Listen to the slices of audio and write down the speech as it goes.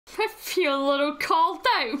I feel a little called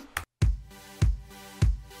out.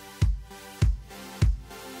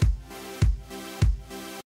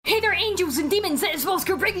 Hey there angels and demons, it is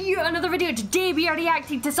Moscow bringing you another video. Today we are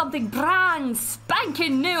reacting to something brand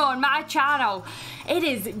spanking new on my channel. It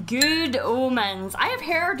is Good Omens. I have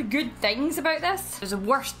heard good things about this. It was the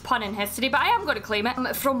worst pun in history, but I am going to claim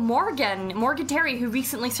it. From Morgan Terry, who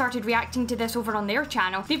recently started reacting to this over on their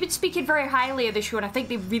channel. They've been speaking very highly of the show and I think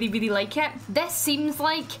they really like it. This seems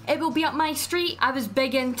like it will be up my street. I was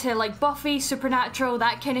big into like Buffy, Supernatural,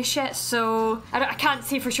 that kind of shit, so I can't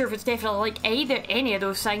say for sure if it's definitely like any of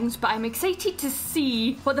those things, but I'm excited to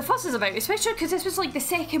see what the fuss is about, especially because this was like the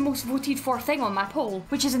second most voted for thing on my poll,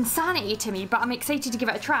 which is insanity to me, but I'm excited to give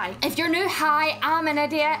it a try. If you're new, hi, I'm an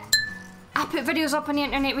idiot. I put videos up on the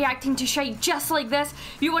internet reacting to shite just like this.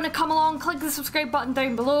 You want to come along, click the subscribe button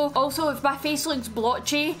down below. Also, if my face looks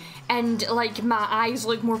blotchy and like my eyes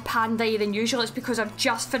look more panda-y than usual, it's because I've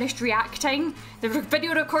just finished reacting. The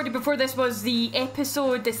video recorded before this was the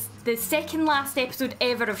episode, the second last episode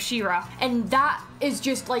ever of She-Ra, and that is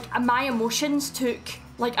just like my emotions took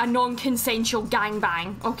like a non-consensual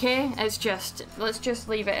gangbang, okay? It's just, let's just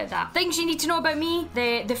leave it at that. Things you need to know about me: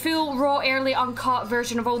 the full, raw, early, uncut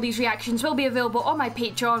version of all these reactions will be available on my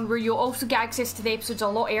Patreon, where you'll also get access to the episodes a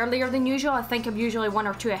lot earlier than usual. I think I'm usually 1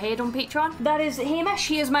 or 2 ahead on Patreon. That is Hamish.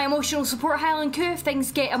 He is my emotional support Highland Coup. If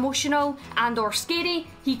things get emotional and or scary,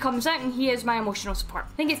 he comes out and he is my emotional support.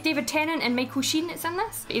 I think it's David Tennant and Michael Sheen that's in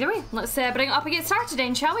this. But either way, let's bring it up and get started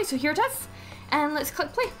then, shall we? So here it is, and let's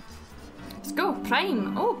click play. Let's go.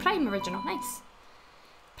 Prime. Oh, Prime original. Nice.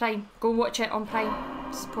 Prime. Go watch it on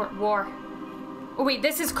Prime. Support War. Oh wait,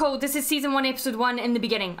 this is season 1, episode 1 in the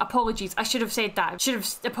beginning. Apologies. I should have said that.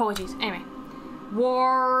 Apologies. Anyway.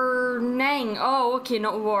 Warning. Oh, okay,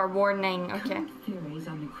 not war. Warning. Okay. Current theories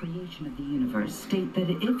on the creation of the universe state that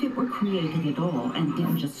if it were created at all and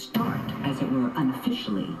didn't just start, as it were,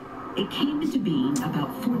 unofficially, it came into being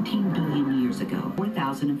about 14 billion years ago,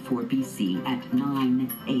 4004 BC at 9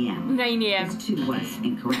 a.m. 9 a.m. This too was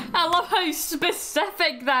incorrect. I love how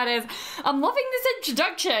specific that is. I'm loving this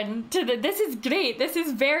introduction to this is great. This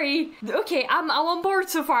is very... Okay, I'm on board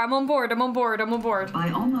so far. I'm on board. By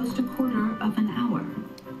almost a quarter of an hour.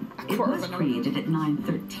 It was created at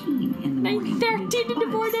 9:13 in the morning. 9:13 in the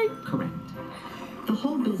morning? Correct. The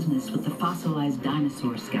whole business with the fossilized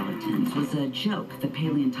dinosaur skeletons was a joke the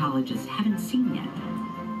paleontologists haven't seen yet.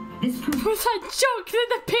 This was a joke that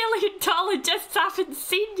the paleontologists haven't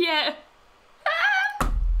seen yet.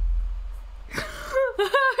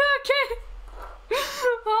 Okay.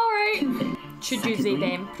 Alright. Should use they,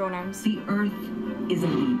 them pronouns. The Earth is a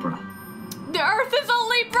Libra. The Earth is a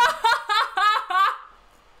Libra!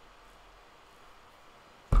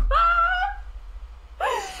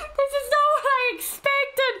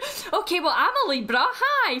 Okay, well, I'm a Libra.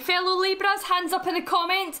 Hi, fellow Libras. Hands up in the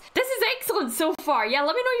comments. This is excellent so far. Yeah,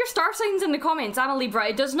 let me know your star signs in the comments. I'm a Libra.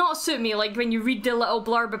 It does not suit me. Like, when you read the little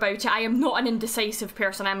blurb about it, I am not an indecisive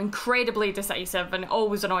person. I'm incredibly decisive, and it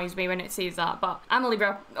always annoys me when it says that. But I'm a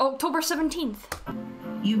Libra. October 17th.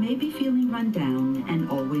 You may be feeling run down and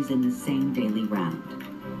always in the same daily round.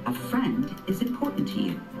 A friend is important to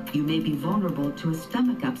you. You may be vulnerable to a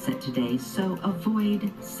stomach upset today, so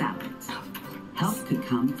avoid salads. Help could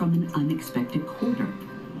come from an unexpected quarter.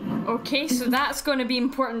 Okay, so that's going to be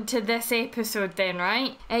important to this episode then,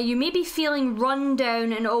 right? You may be feeling run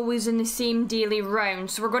down and always in the same daily round.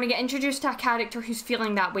 So we're going to get introduced to a character who's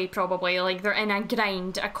feeling that way probably. Like they're in a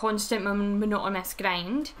grind, a constant monotonous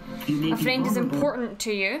grind. A friend is important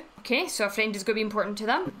to you. Okay, so a friend is going to be important to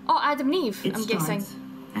them. Oh, Adam and Eve, I'm guessing.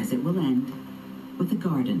 As it will end, with a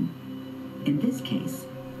garden. In this case,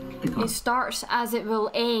 it starts as it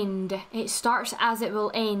will end. It starts as it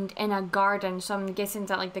will end in a garden. So I'm guessing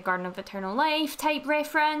that like the Garden of Eternal Life type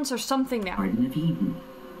reference or something there. Garden of Eden.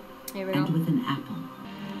 Here we go. And with an apple.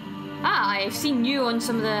 Ah, I've seen you on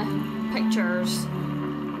some of the pictures.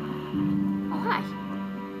 Oh, hi.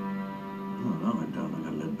 Oh, that went down like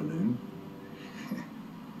a lead balloon.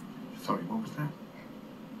 Sorry, what was that?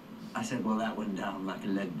 I said, well, that went down like a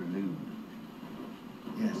lead balloon.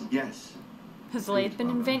 Yes, yes. Has lead been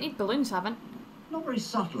invented? Balloons haven't. Not very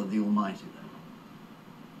subtle of the Almighty,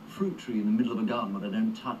 though. Fruit tree in the middle of a garden with a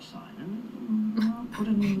don't touch sign. And put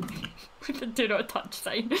in... With a do not touch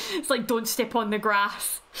sign. It's like don't step on the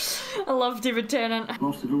grass. I love David Tennant.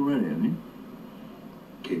 Lost it already, haven't you?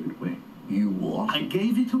 Gave it away. You what? I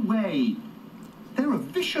gave it away. They're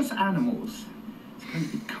vicious animals. It's going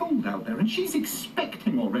to be cold out there, and she's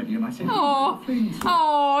expecting already. And I said, oh,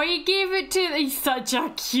 he gave it to. He's such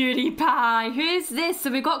a cutie pie. Who is this?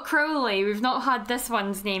 So we got Crowley. We've not had this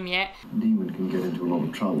one's name yet. A demon can get into a lot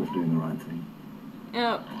of trouble for doing the right thing.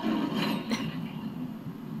 Yeah.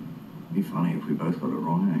 It'd be funny if we both got it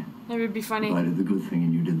wrong, eh? It would be funny. I did the good thing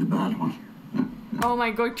and you did the bad one. Oh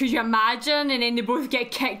my god, could you imagine? And then they both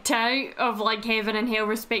get kicked out of like heaven and hell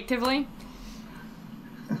respectively.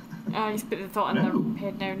 I just put the thought in their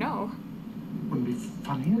head now. No. Wouldn't be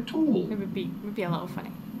funny at all. It would be a little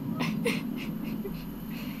funny.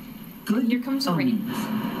 Good Here comes the rain.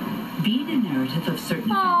 Omens. Being a narrative of certain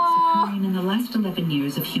events Aww. occurring in the last 11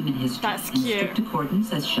 years of human history. That's in cute. strict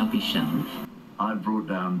accordance, as shall be shown. I brought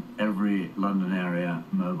down every London area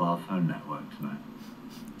mobile phone network tonight.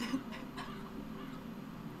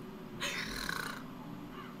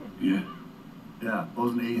 Yeah. Yeah,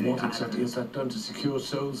 wasn't easy. What exactly has that done to secure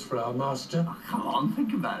souls for our master? Oh, come on,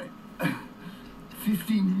 think about it.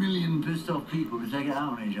 15 million pissed off people to take it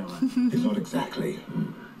out on each other. It's not exactly.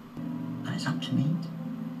 And it's up to me.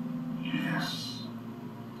 Yes.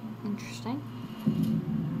 Interesting.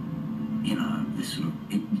 You know, this sort of,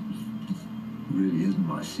 it really isn't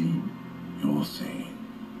my scene. Your scene.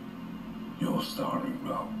 Your starring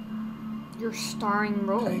role. Your starring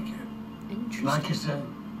role. Take it. Interesting. Like you said,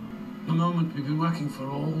 the moment we've been working for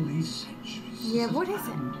all these centuries. Yeah, what is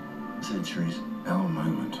it? Centuries. Our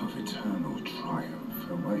moment of eternal triumph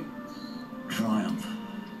awaits. Triumph.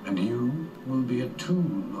 And you will be a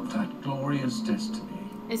tool of that glorious destiny.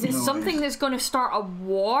 Is it something that's going to start a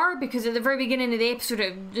war? Because at the very beginning of the episode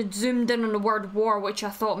it zoomed in on the word war, which I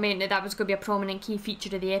thought meant that was going to be a prominent key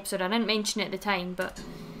feature of the episode. I didn't mention it at the time, but...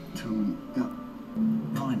 Fine.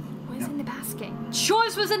 What's in the basket? Show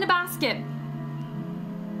us what's in the basket!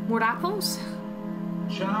 More apples?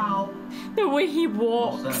 Ciao. The way he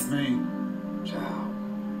walks. What's that mean? Ciao.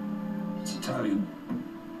 It's Italian.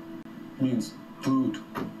 Means food.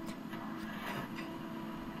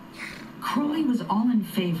 Crowley was all in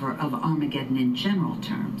favor of Armageddon in general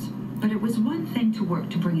terms, but it was one thing to work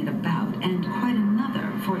to bring it about, and quite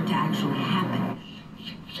another for it to actually happen.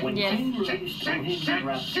 When King released Bohemian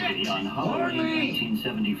Rhapsody on Halloween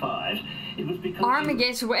 1975, it was because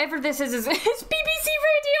Armageddon, whatever this is it's BBC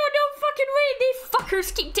Radio, no fucking way! They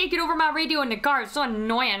fuckers keep taking over my radio in the car, it's so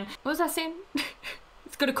annoying. What was I saying?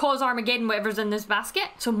 It's gonna cause Armageddon, whatever's in this basket.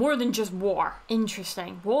 So more than just war.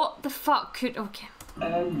 Interesting. What the fuck could... Okay.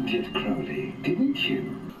 did Crowley, didn't you?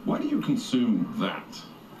 Why do you consume that?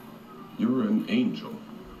 You're an angel.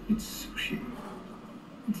 It's sushi.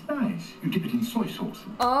 It's nice. You dip it in soy sauce.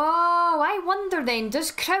 Oh, I wonder then,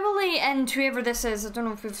 does Crowley and whoever this is, I don't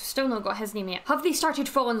know if we've still not got his name yet, have they started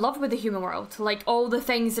to fall in love with the human world? Like all the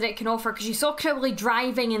things that it can offer? Because you saw Crowley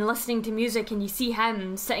driving and listening to music and you see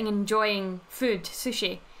him sitting and enjoying food,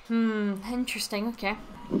 sushi. Interesting, okay.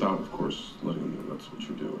 Without, of course, letting them know that's what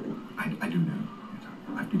you're doing. I do know.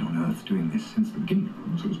 I've been on Earth doing this since the beginning.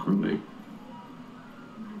 So is Crowley.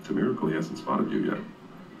 It's a miracle he hasn't spotted you yet.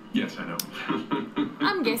 Yes, I know.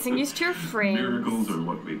 I'm guessing used to your friends. Miracles are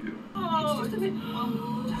what we do. Oh, it's just a bit...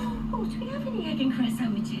 Oh, do we have any egg and cress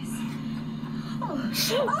sandwiches?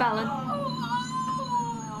 Ballad.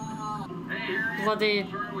 Bloody...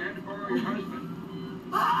 we had to borrow your husband.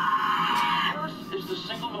 Earth is the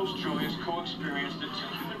single most joyous co-experience that two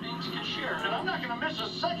human beings can share, and I'm not going to miss a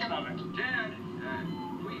second of it. Dad,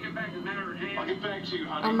 we get back to the matter at hand. I'll get back to you,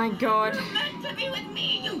 honey. Oh my god. You're meant to be with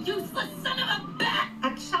me, you useless son of a bitch!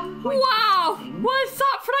 At some point... Wow! What's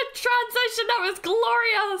up for a transition? That was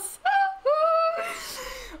glorious!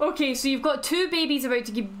 Okay, so you've got two babies about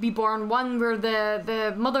to be born. One where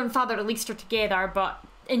the mother and father at least are together, but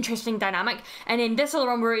interesting dynamic. And then this other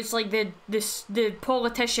one where it's like the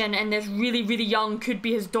politician and this really, really young, could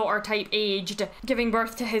be his daughter type aged, giving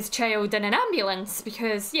birth to his child in an ambulance.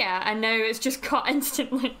 Because, yeah, and now it's just cut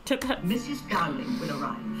instantly to this. Mrs. Dowling will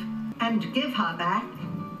arrive and give her back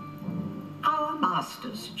our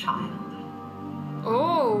master's child.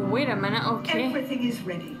 Oh, wait a minute, okay. Everything is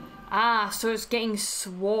ready. Ah, so it's getting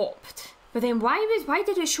swapped. But then why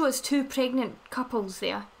did it show us two pregnant couples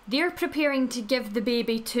there? They're preparing to give the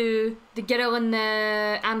baby to the girl in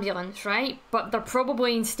the ambulance, right? But they're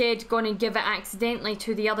probably instead going to give it accidentally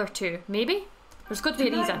to the other two. Maybe? There's got to be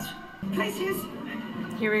a reason. Places.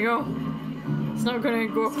 Here we go. It's not going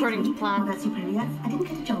to go according to plan. That's superior. I didn't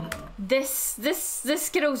get a job. This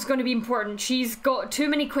girl's going to be important. She's got too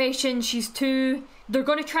many questions. She's too... They're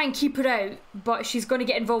going to try and keep her out, but she's going to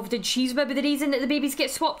get involved, and she's maybe the reason that the babies get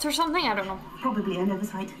swapped or something? I don't know. Probably an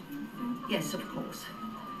oversight. Yes, of course.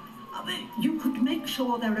 You could make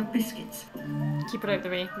sure there are biscuits. Keep her out the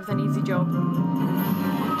way. It was an easy job.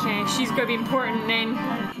 Okay, she's going to be important then.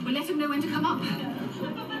 We'll let him know when to come up.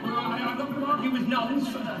 I'm not going to argue with nuns.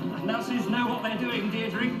 Nurses know what they're doing,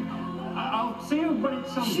 Deirdre. I'll see you when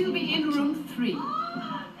it's... She'll be in room 3.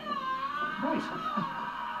 Right.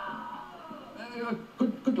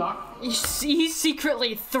 Good luck. He's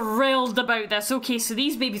secretly thrilled about this. Okay, so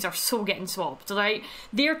these babies are so getting swapped, right?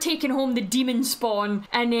 They're taking home the demon spawn,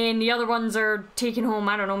 and then the other ones are taking home,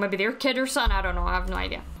 I don't know, maybe their kid or something. I don't know, I have no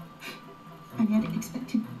idea. And the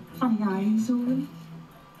unexpected funny eyes or teensy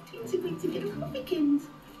weensy little hobbykins.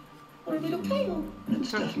 Or a little tail.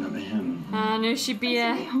 It's definitely him. No, she'd be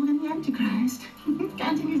a... holding the Antichrist.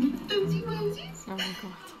 Counting his little dozy roses. Oh my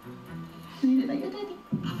god. You look like your daddy.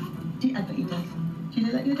 I bet he does. Do you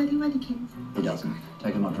look like your daddy, Weddykins? He doesn't.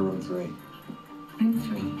 Take him up to room 3. Room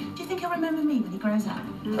 3. Do you think he'll remember me when he grows up?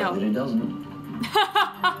 No. But he doesn't. Prove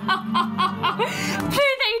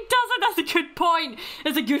that he doesn't, that's a good point.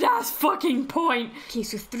 That's a good ass fucking point. Okay,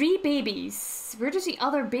 so 3 babies. Where does the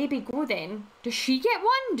other baby go then? Does she get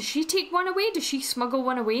one? Does she take one away? Does she smuggle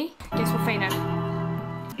one away? Guess we'll find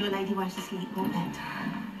out. Your lady wife's asleep, won't bet.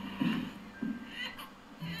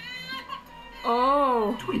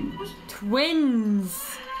 Oh. Twins?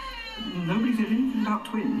 Twins. Nobody said anything about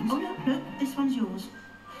twins. Oh, no, this one's yours.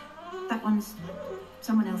 That one's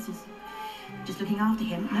someone else's. Just looking after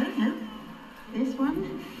him. No. This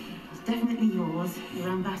one is definitely yours. Your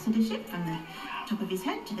ambassadorship from the top of his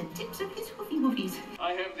head to the tips of his hoofy woofies.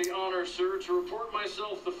 I have the honor, sir, to report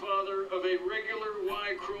myself the father of a regular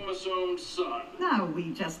Y-chromosomed son. Now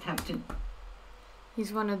we just have to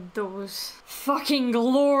He's one of those. Fucking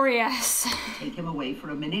glorious. take him away for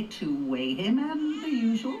a minute to weigh him and the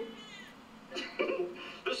usual.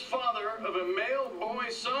 This father of a male boy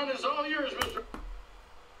son is all yours, Mr.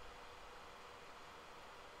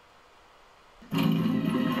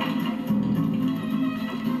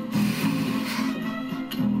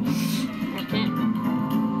 Okay.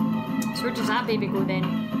 So where does that baby go then?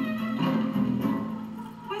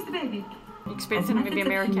 Where's the baby? Expecting him to be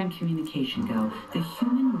American. Human communication go, the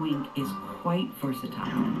human wink is quite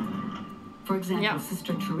versatile. For example, Yep.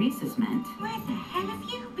 Sister Teresa's meant, Where the hell have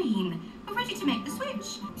you been? We're ready to make the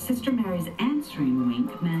switch. Sister Mary's answering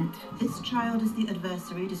wink meant, This child is the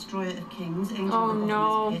adversary, destroyer of kings, angel Oh, of the no.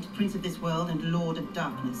 bottomless pit, prince of this world, and lord of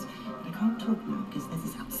darkness. But I can't talk now because there's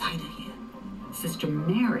this outsider here. Sister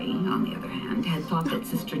Mary, on the other hand, had thought that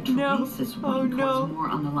Sister No. Teresa's wink Oh, no. was more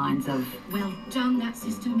on the lines of, Well done, that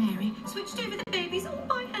Sister Mary. Switched over the babies all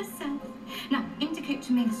by herself. Now, indicate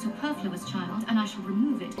to me the superfluous child, and I shall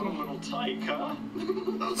remove it. A little tyke, huh?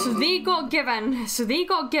 So they got given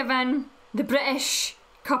the British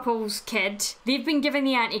couple's kid. They've been given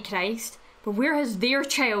the Antichrist. But where has their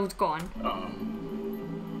child gone?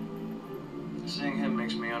 Seeing him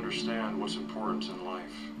makes me understand what's important in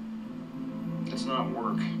life. It's not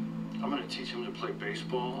work. I'm gonna teach him to play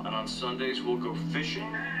baseball, and on Sundays we'll go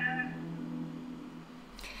fishing.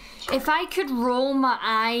 If I could roll my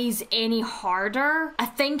eyes any harder, I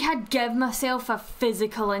think I'd give myself a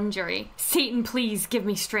physical injury. Satan, please give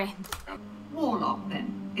me strength. Warlock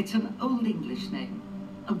then. It's an old English name.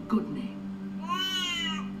 A good name.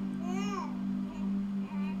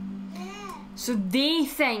 So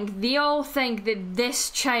they all think that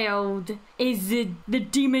this child is the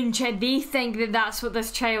demon child. They think that that's what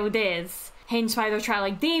this child is. Hence why they're trying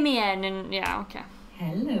like Damien and yeah, okay.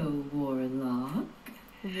 Hello, Warlock.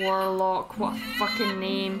 Warlock, what a fucking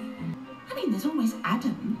name. I mean, there's always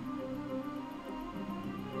Adam.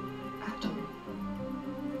 Adam.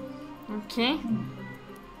 Okay.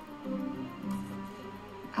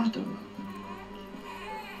 Adam.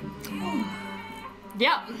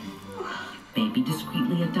 Yep. Baby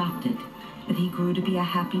discreetly adopted, but he grew to be a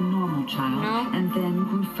happy, normal child, No. and then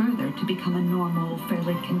grew further to become a normal,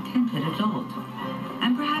 fairly contented adult.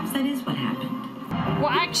 And perhaps that is what happened.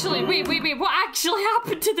 What actually, wait, what actually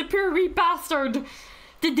happened to the poor wee bastard?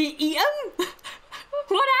 Did they eat him?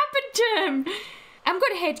 What happened to him? I'm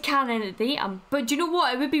going to headcanon that they ate him, but do you know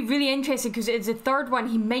what? It would be really interesting because it's the third one,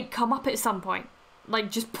 he might come up at some point.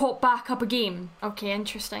 Like, just pop back up again. Okay,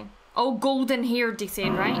 interesting. All golden haired, they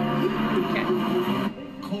said, right? Okay.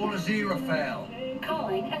 Call Aziraphale.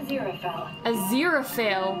 Calling Aziraphale.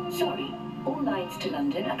 Aziraphale. Sorry, all lines to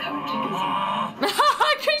London are currently busy.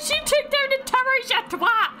 Because she took down the tower, you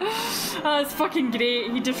twat! Oh, that's fucking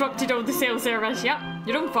great. He disrupted all the cell service. Yep,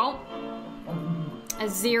 your own fault.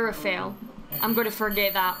 Aziraphale. I'm going to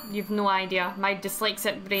forget that. You've no idea. My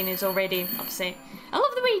dyslexic brain is already upset. I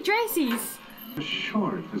love the way he dresses. You're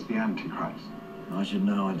sure it was the Antichrist? I should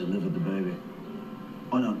know I delivered the baby.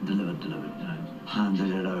 Oh, no, delivered,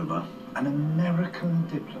 handed it over. An American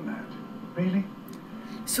diplomat? Really?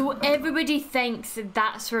 So everybody thinks that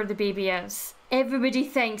that's where the baby is. Everybody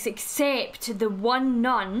thinks except the one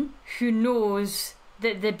nun who knows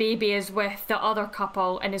that the baby is with the other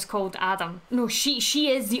couple and is called Adam. No, she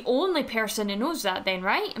is the only person who knows that then,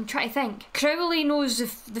 right? I'm trying to think. Crowley knows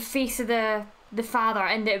the face of the the father,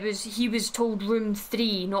 and that he was told room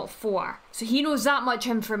 3, not 4. So he knows that much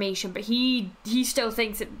information, but he still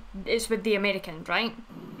thinks it's with the Americans, right?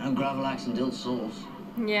 No gravel axe and dill saws.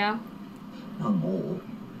 Yeah. No more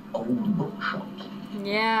old bookshops.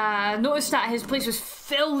 Yeah, I noticed that his place was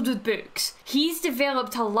filled with books. He's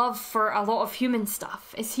developed a love for a lot of human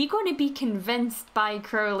stuff. Is he going to be convinced by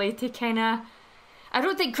Crowley to kinda... I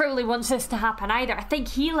don't think Crowley wants this to happen either. I think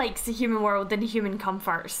he likes the human world and the human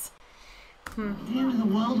comforts. The end of the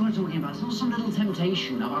world we're talking about. It's not some little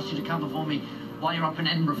temptation. I've asked you to cover for me while you're up in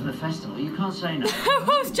Edinburgh for the festival. You can't say no. I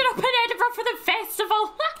asked you up in Edinburgh for the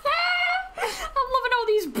festival. I'm loving all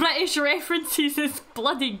these British references. It's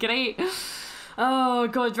bloody great. Oh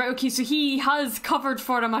god, right, okay, so he has covered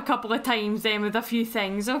for him a couple of times then with a few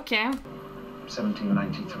things, okay.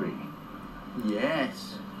 1793.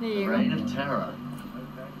 Yes. There you go. Reign of Terror.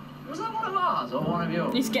 Was that one of ours or one of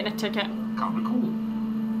yours? He's getting a ticket. Can't recall.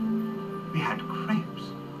 We had crepes.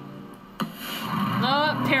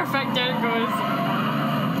 Oh, perfect, there it goes.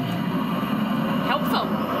 Helpful.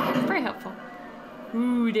 Very helpful.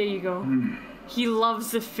 Ooh, there you go. He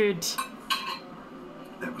loves the food.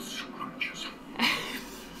 That was scrumptious.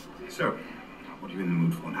 So, what are you in the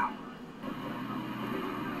mood for now?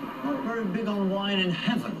 Not very big on wine in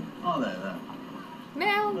heaven, are they, though?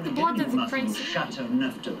 Well, the blood of the Christ. Chateau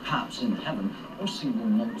Neuf de Paps in heaven, or single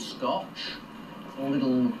malt scotch, or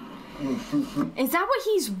little fruit. Is that what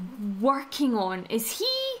he's working on? Is he...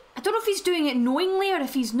 I don't know if he's doing it knowingly or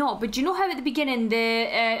if he's not, but do you know how at the beginning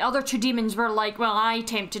the other two demons were like, well, I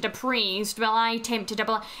tempted a priest, well, I tempted a...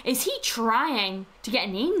 blah. Is he trying to get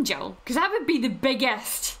an angel? Because that would be the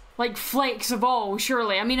biggest, like, flex of all,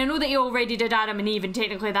 surely. I mean, I know that he already did Adam and Eve, and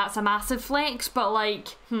technically that's a massive flex, but,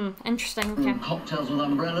 like, interesting, okay. Cocktails with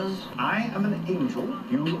umbrellas. I am an angel,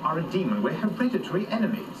 you are a demon. We're hereditary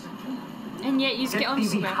enemies. And yet you get on Get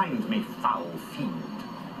thee behind me, foul fiend.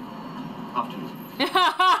 After you.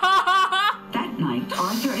 That night,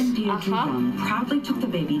 Arthur and Deirdre Young proudly took the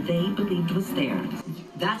baby they believed was theirs.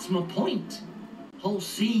 That's my point. Whole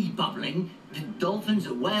sea bubbling, the dolphins,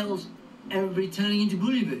 the whales, everybody turning into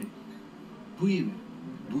buoyant.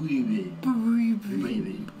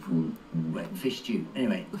 Wet fish stew.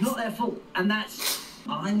 Anyway, it's not their fault, and that's...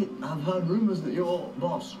 I have heard rumours that your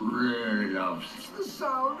boss really loves The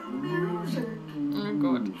sound of music. Oh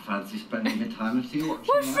god. Fancy spending your time at sea watching.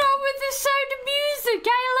 What's wrong with the sound of music? I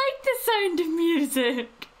like the sound of music.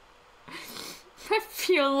 I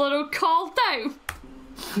feel a little called out.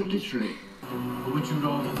 Literally. Or would you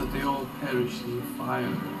rather that they all perish in the fire?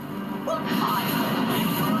 What fire?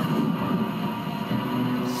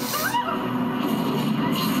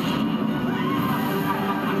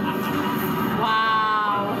 Wow.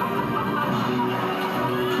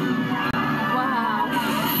 Wow.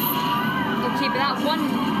 Okay, but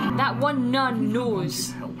that one nun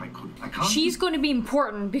knows. She's going to be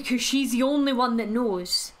important because she's the only one that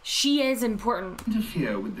knows. She is important.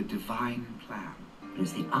 Interfere with the divine plan. But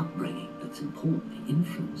it's the upbringing that's important, the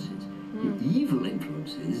influences. The evil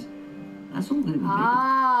influences, that's all going to be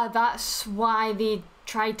Ah, that's why they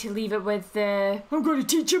tried to leave it with the I'm going to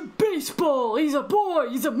teach him baseball, he's a boy,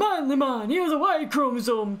 he's a manly man, he has a Y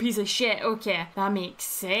chromosome, piece of shit. Okay, that makes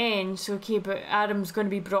sense. Okay, but Adam's going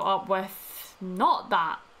to be brought up with not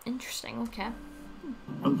that. Interesting, okay.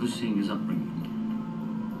 overseeing his upbringing.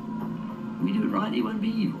 We do it right, he won't be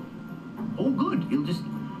evil. All good, he'll just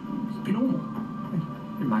be normal.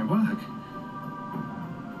 In my work.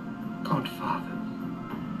 Godfather.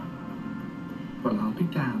 Well, I'll be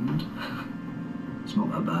damned. It's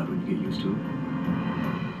not that bad when you get used to it.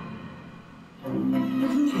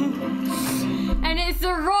 And it's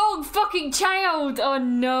the wrong fucking child! Oh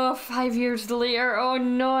no, 5 years later. Oh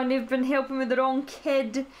no, and they've been helping with the wrong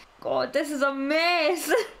kid. God, this is a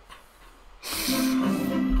mess!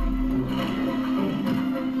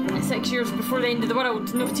 6 years before the end of the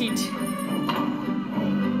world, noted.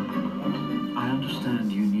 I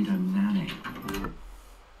understand you need a nanny.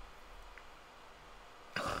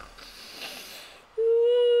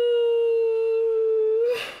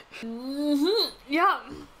 Yeah.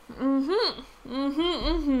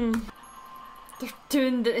 They're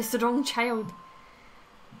doing it's the wrong child.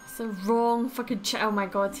 It's the wrong fucking child. Oh my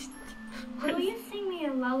god. Will you sing me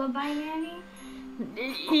a lullaby, Nanny?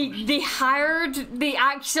 They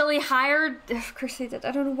actually hired, of course they did.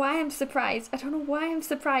 I don't know why I'm surprised.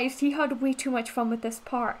 He had way too much fun with this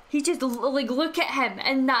part. He just, like, look at him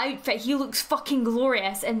in that outfit. He looks fucking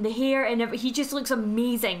glorious, and the hair and everything. He just looks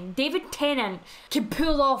amazing. David Tennant can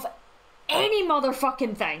pull off any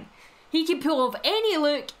motherfucking thing. He can pull off any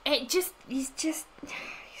look. He's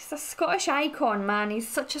a Scottish icon, man. He's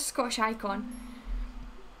such a Scottish icon.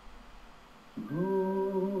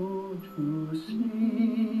 Go to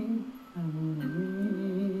sleep and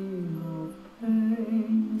dream of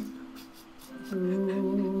pain,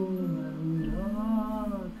 gloom and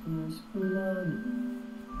darkness, blood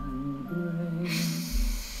and grain.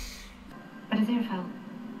 But Aziraphale,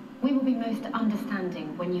 we will be most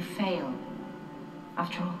understanding when you fail.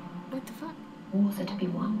 After all, What the fuck? wars are to be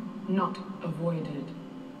won, not avoided.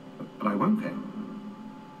 But I won't fail.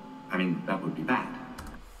 I mean, that would be bad.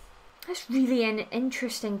 That's really an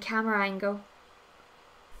interesting camera angle.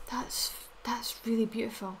 That's really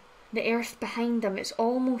beautiful. The earth behind them, it's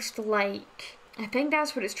almost like, I think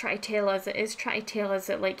that's what it's trying to tell us. It is trying to tell us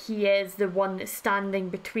that like he is the one that's standing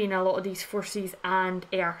between a lot of these forces and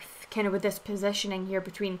earth, kind of with this positioning here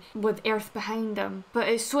between, with earth behind them. But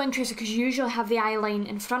it's so interesting because you usually have the eye line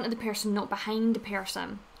in front of the person, not behind the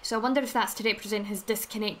person. So I wonder if that's to represent his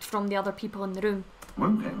disconnect from the other people in the room.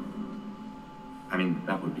 Won't fail. I mean,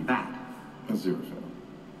 that would be bad. Aziraphale.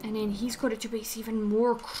 And then he's got it to be this even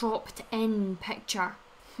more cropped in picture.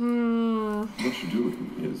 What you're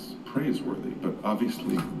doing is praiseworthy, but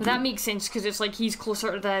obviously... But that makes sense because it's like he's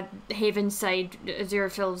closer to the heaven side,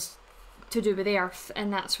 Aziraphale's to do with the earth,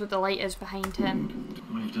 and that's what the light is behind him.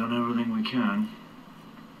 We've done everything we can.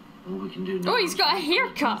 All we can do now. Oh, he's got a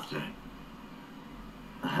haircut!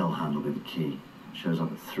 The Hellhound will be the key. Shows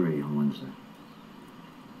up at 3 on Wednesday.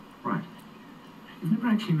 Right. You've never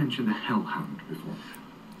actually mentioned the Hellhound before.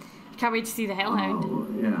 Can't wait to see the Hellhound. Oh,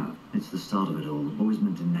 yeah. It's the start of it all. The boys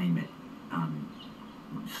meant to name it,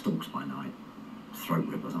 Stalks by Night, Throat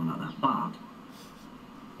Rip or something like that. But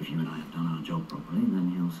if you and I have done our job properly,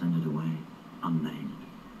 then he'll send it away unnamed.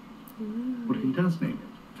 What if he does name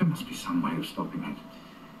it? There must be some way of stopping it.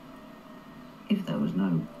 If there was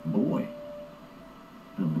no boy,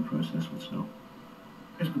 then the process would stop.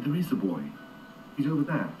 Yes, but there is a boy. He's over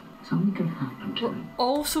there. Something could happen to We're him.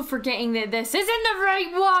 also forgetting that this isn't the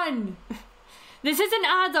right one! This isn't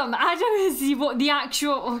Adam. Adam is the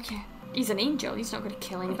actual... Okay. He's an angel. He's not going to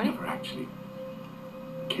kill anybody. I've never actually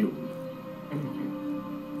killed anything.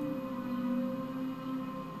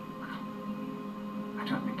 I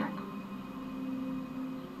don't think I could.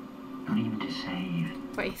 Not even to save.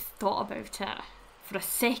 But he thought about it. For a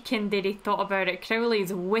second there he thought about it.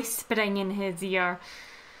 Crowley's whispering in his ear.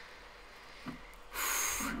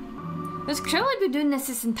 Has Crowley been doing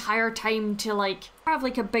this entire time to like have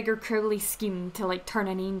like a bigger Crowley scheme to like turn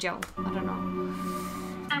an angel? I don't know.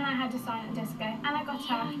 And I had a silent disco, and I got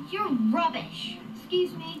her. You're rubbish.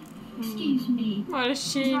 Excuse me. Excuse me. What a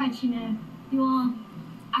That's shame. right, you know. You are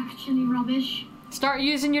actually rubbish. Start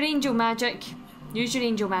using your angel magic. Use your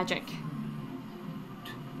angel magic.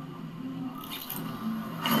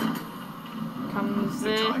 Comes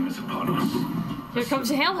The time is upon us. Here comes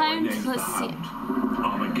the Hellhound. Let's see it.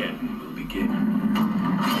 Armageddon will begin.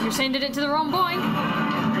 You're sending it to the wrong boy.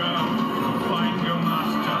 Go, find your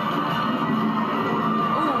master.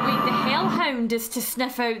 Oh wait, the Hellhound is to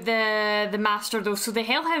sniff out the master though, so the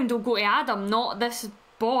Hellhound will go to Adam, not this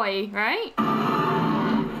boy, right?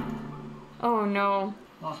 Oh no.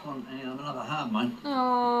 Last one, of another hand, man.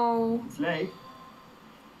 Oh. It's late.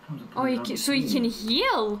 Oh, so he can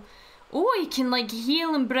heal. Oh, he can like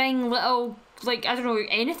heal and bring little, like, I don't know,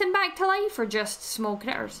 anything back to life or just small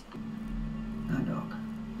critters? No, Doc.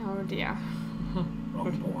 Oh dear.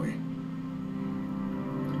 Wrong boy.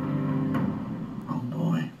 Wrong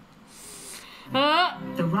boy.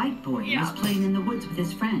 The right boy was playing in the woods with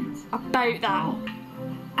his friends. About that. Oh,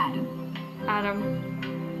 Adam. Adam.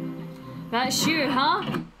 That's you, huh?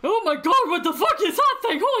 Oh my god, what the fuck is that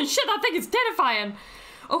thing? Holy shit, that thing is terrifying.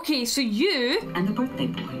 Okay, so you... And the birthday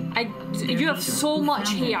boy. You have so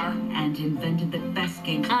much hair. And invented the best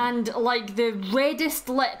game. And like the reddest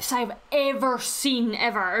lips I've ever seen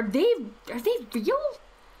ever. Are they real?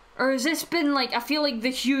 Or has this been like, I feel like the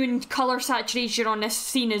hue and colour saturation on this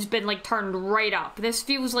scene has been like turned right up. This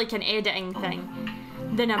feels like an editing thing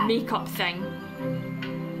than a makeup thing.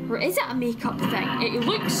 Or is it a makeup thing? It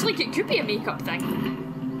looks like it could be a makeup thing.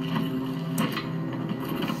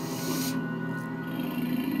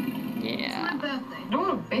 Yeah. It's my birthday. I don't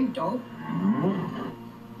want a big dog.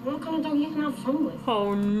 What kind of dog you can have fun with?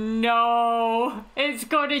 Oh no! It's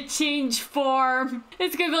gonna change form.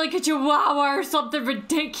 It's gonna be like a chihuahua or something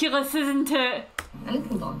ridiculous, isn't it? A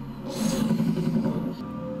little dog.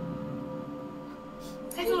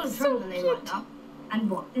 Takes a lot of trouble when they wind up. And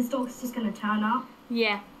what? This dog's just gonna turn up?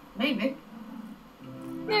 Yeah. Maybe.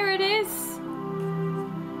 There it is.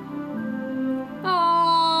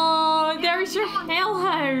 Oh, there's your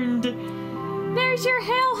Hellhound. There's your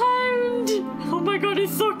Hellhound. Oh my god,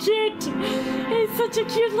 it's so cute. It's such a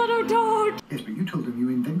cute little dog. Yes, but you told him you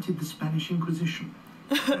invented the Spanish Inquisition.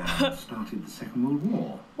 started the Second World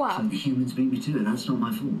War. Wow. So the humans beat me to it. That's not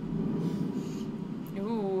my fault.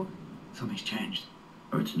 Ooh. Something's changed.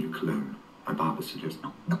 Oh, it's a new cologne. My barber suggested.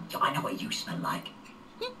 No, I know what you smell like.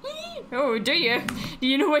 Oh, do you? Do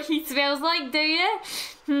you know what he smells like, do you?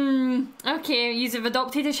 Okay, you have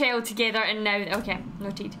adopted a child together and now... Okay,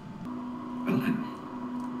 noted. Well then.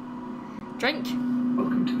 Drink.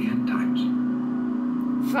 Welcome to the end times.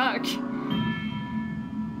 Fuck.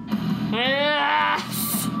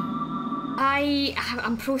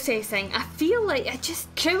 I'm processing. I feel like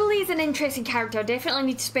Crowley is an interesting character. I definitely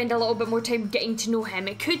need to spend a little bit more time getting to know him.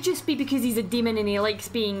 It could just be because he's a demon and he likes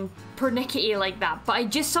being pernickety like that,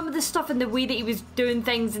 but some of the stuff and the way that he was doing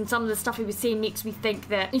things and some of the stuff he was saying makes me think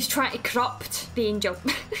that he's trying to corrupt the angel.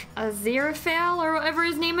 Aziraphale or whatever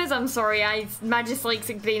his name is. I'm sorry, my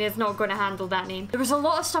dyslexic brain is not going to handle that name. There was a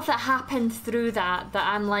lot of stuff that happened through that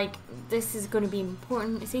I'm like, this is going to be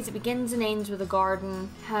important. It says it begins and ends with a garden.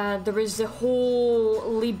 There was the whole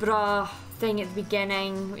Libra thing at the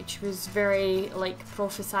beginning, which was very like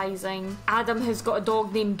prophesizing. Adam has got a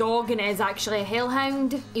dog named Dog and it is actually a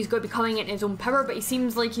hellhound. He's got to be coming into his own power, but he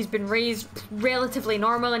seems like he's been raised relatively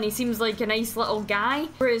normal and he seems like a nice little guy,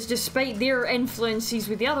 whereas despite their influences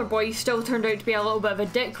with the other boy, he still turned out to be a little bit of a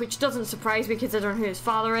dick, which doesn't surprise me considering who his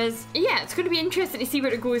father is. Yeah, it's going to be interesting to see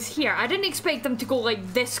where it goes here. I didn't expect them to go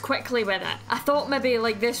like this quickly with it. I thought maybe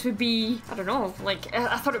like this would be, I don't know, like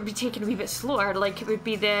I thought it would be taken a wee bit slower. Like it would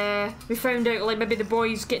be we found out like maybe the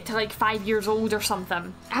boys get to like 5 years old or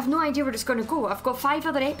something. I have no idea where it's going to go. I've got 5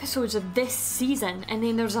 other episodes of this season and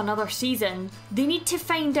then there's another season. They need to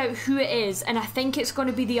find out who it is, and I think it's going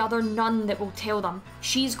to be the other nun that will tell them.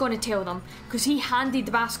 She's going to tell them because he handed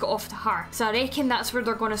the basket off to her. So I reckon that's where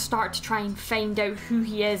they're going to start to try and find out who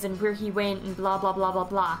he is and where he went and blah blah blah blah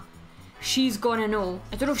blah. She's gonna know.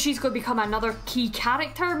 I don't know if she's gonna become another key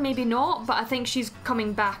character, maybe not, but I think she's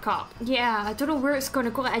coming back up. Yeah, I don't know where it's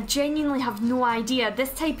gonna go. I genuinely have no idea.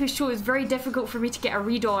 This type of show is very difficult for me to get a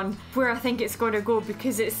read on where I think it's gonna go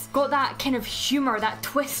because it's got that kind of humour, that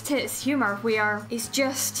twist to its humour where it's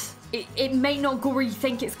just... It might not go where you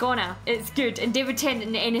think it's gonna. It's good, and David Tennant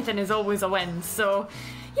in anything is always a win, so...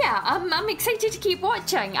 Yeah, I'm excited to keep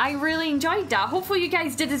watching. I really enjoyed that. Hopefully you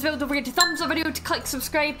guys did as well. Don't forget to thumbs up the video, to click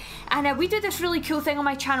subscribe. And we do this really cool thing on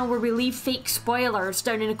my channel where we leave fake spoilers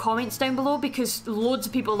down in the comments down below because loads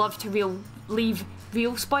of people love to leave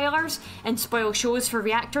real spoilers and spoil shows for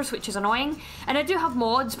reactors, which is annoying. And I do have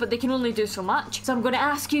mods, but they can only do so much. So I'm going to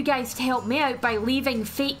ask you guys to help me out by leaving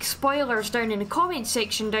fake spoilers down in the comments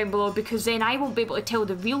section down below, because then I won't be able to tell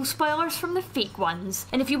the real spoilers from the fake ones.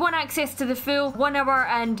 And if you want access to the full 1 hour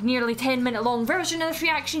and nearly 10-minute long version of this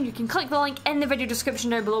reaction, you can click the link in the video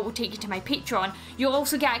description down below. It will take you to my Patreon. You'll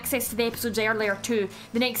also get access to the episodes earlier too.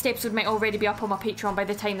 The next episode might already be up on my Patreon by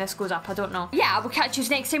the time this goes up, I don't know. Yeah, I will catch you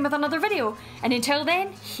next time with another video. And until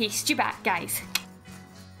then, haste you back, guys.